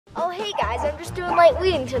hey guys, I'm just doing light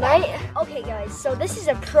weeding tonight. Okay guys, so this is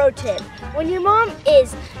a pro tip. When your mom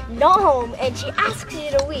is not home and she asks you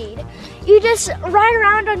to weed, you just ride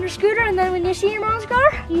around on your scooter, and then when you see your mom's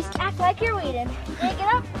car, you just act like you're weeding. Pick it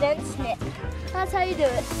up, then snip. That's how you do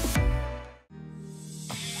it.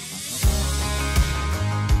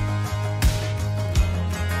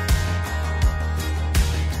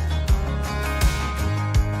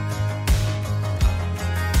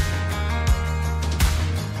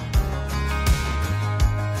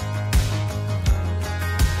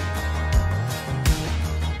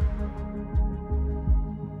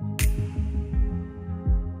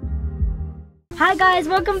 Hi guys,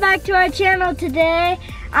 welcome back to our channel today.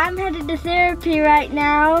 I'm headed to therapy right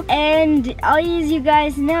now, and as you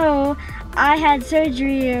guys know, I had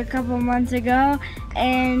surgery a couple months ago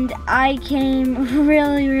and I came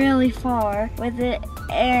really far with it,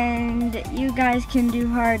 and you guys can do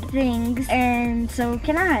hard things, and so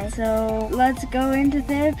can I. So let's go into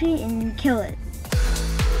therapy and kill it.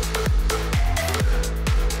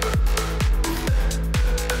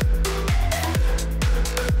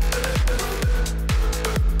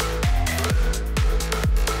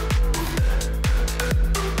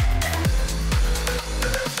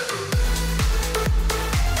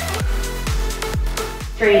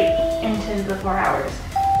 Straight into the 4 hours.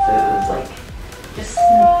 So it was like, it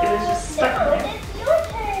was just stuck in there.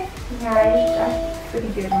 Yeah, I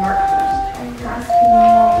couldn't do the mark first.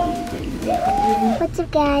 What's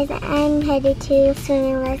up guys, I'm headed to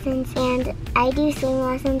swimming lessons, and I do swimming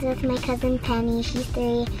lessons with my cousin Penny. She's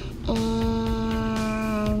 3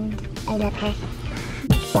 and I love her.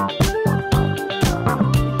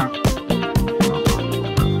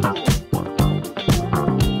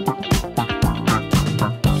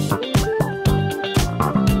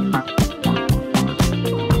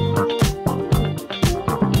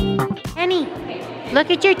 Look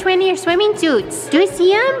at your twin swimming suits. Do you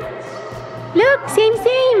see them? Look, same.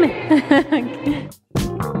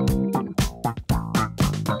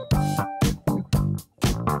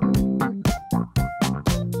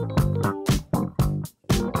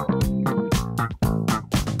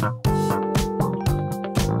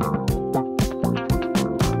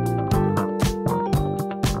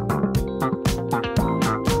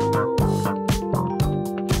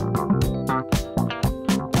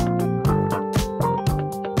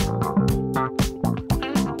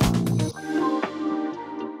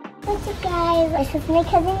 This is my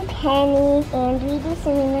cousin Penny, and we do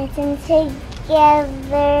swimming lessons together.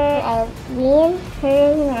 Me and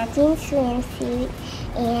her matching swimsuit,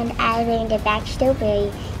 and I learned a backstroke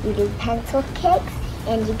where you do pencil kicks,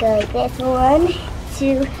 and you go like this, 1,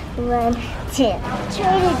 2, 1, 2.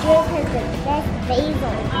 Trader Drake has the best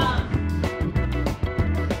basil.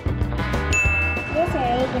 This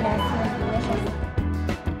oregano smells delicious.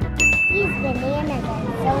 These bananas are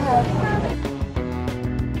so healthy.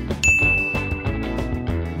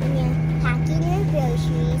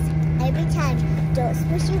 Groceries every time. Don't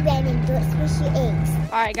squish your bread and don't squish your eggs.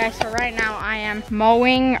 Alright guys, so right now I am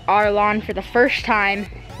mowing our lawn for the first time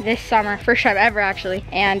this summer. First time ever actually.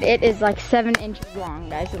 And it is like 7 inches long,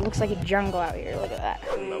 guys. It looks like a jungle out here. Look at that.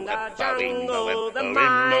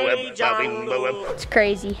 It's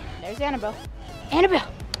crazy. There's Annabelle. Annabelle!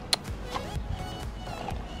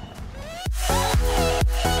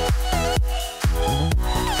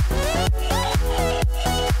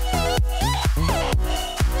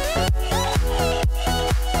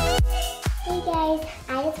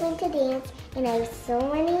 To dance, and I have so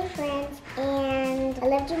many friends, and I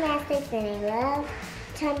love gymnastics, and I love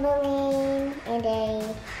tumbling, and I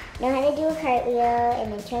know how to do a cartwheel,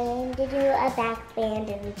 and I'm trying to do a back bend,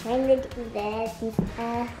 and I'm trying to do this and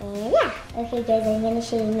stuff, and yeah. Okay guys, I'm going to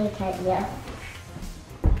show you my cartwheel.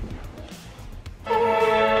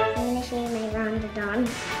 I'm going to show you my rondadon.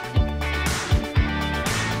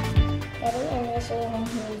 Ready? I'm going to show you my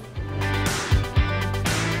hands.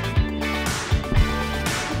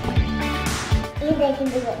 And I can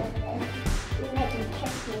do it like this. And I can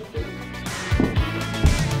kiss my feet.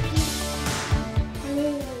 I'm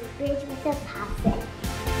going to bridge with the Palsy.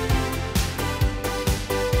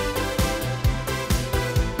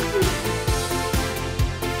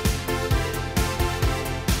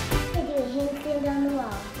 I do a handstand on the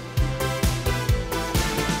wall.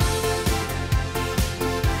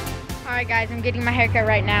 Alright guys, I'm getting my haircut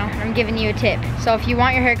right now. I'm giving you a tip. So if you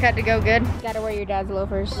want your haircut to go good, you gotta wear your dad's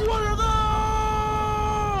loafers.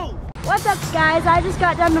 What's up guys, I just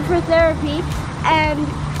got done for therapy, and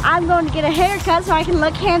I'm going to get a haircut so I can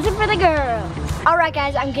look handsome for the girls. All right,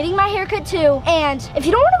 guys, I'm getting my haircut too. And if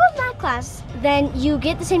you don't want to go to math class, then you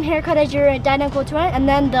get the same haircut as your identical twin, and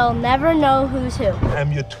then they'll never know who's who.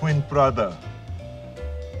 I'm your twin brother.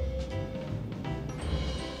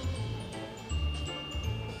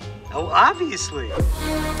 Oh, obviously.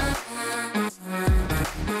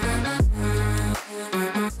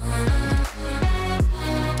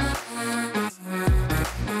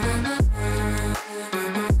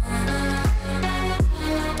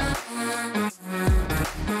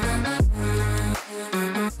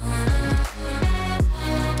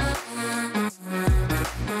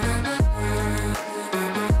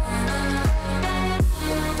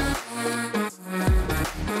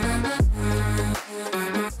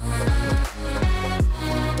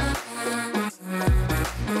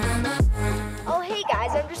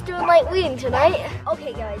 Light weeding tonight.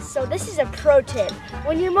 Okay guys, so this is a pro tip.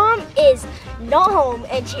 When your mom is not home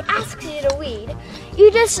and she asks you to weed, you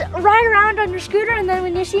just ride around on your scooter, and then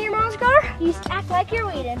when you see your mom's car, you just act like you're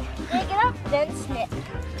weeding. Pick it up, then snip.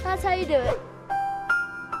 That's how you do it.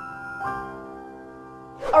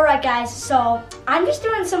 Alright guys, so I'm just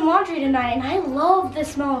doing some laundry tonight, and I love the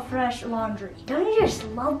smell of fresh laundry. Don't you just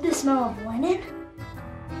love the smell of linen?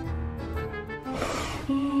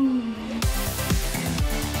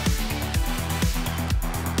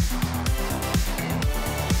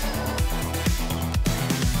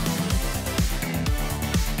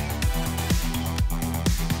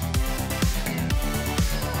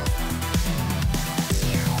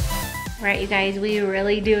 Right, you guys, we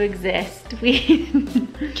really do exist.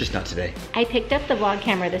 Just not today. I picked up the vlog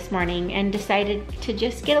camera this morning and decided to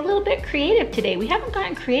just get a little bit creative today. We haven't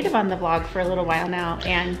gotten creative on the vlog for a little while now,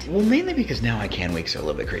 and well, mainly because now I can wake so a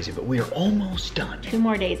little bit crazy, but we are almost done. 2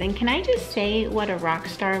 more days. And can I just say what a rock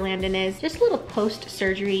star Landon is? Just a little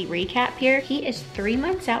post-surgery recap here. He is 3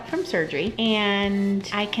 months out from surgery, and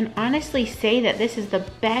I can honestly say that this is the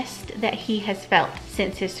best that he has felt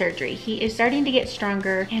since his surgery. He is starting to get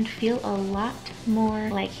stronger and feel a lot more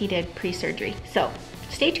like he did pre-surgery. So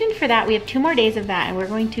stay tuned for that. We have 2 more days of that, and we're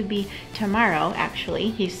going to be tomorrow, actually.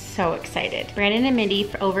 He's so excited. Brandon and Mindy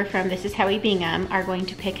over from This Is How We Bingham are going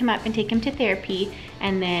to pick him up and take him to therapy,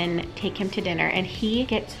 and then take him to dinner, and he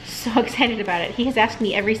gets so excited about it. He has asked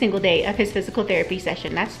me every single day of his physical therapy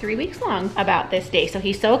session. That's 3 weeks long about this day, so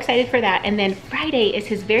he's so excited for that. And then Friday is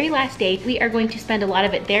his very last day. We are going to spend a lot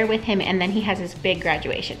of it there with him, and then he has his big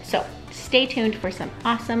graduation. So stay tuned for some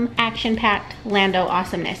awesome, action-packed Lando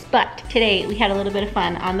awesomeness. But today we had a little bit of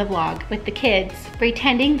fun on the vlog with the kids,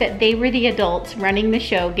 pretending that they were the adults running the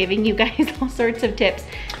show, giving you guys all sorts of tips.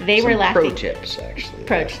 They were laughing. Pro tips, actually.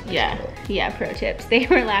 Yeah, pro tips. They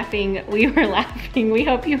were laughing, we were laughing. We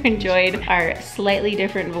hope you enjoyed our slightly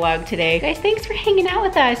different vlog today. Guys, thanks for hanging out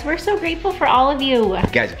with us. We're so grateful for all of you.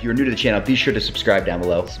 Guys, if you're new to the channel, be sure to subscribe down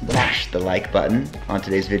below. Smash the like button on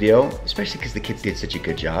today's video, especially because the kids did such a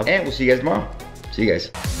good job. And we'll see you guys tomorrow. See you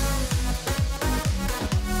guys.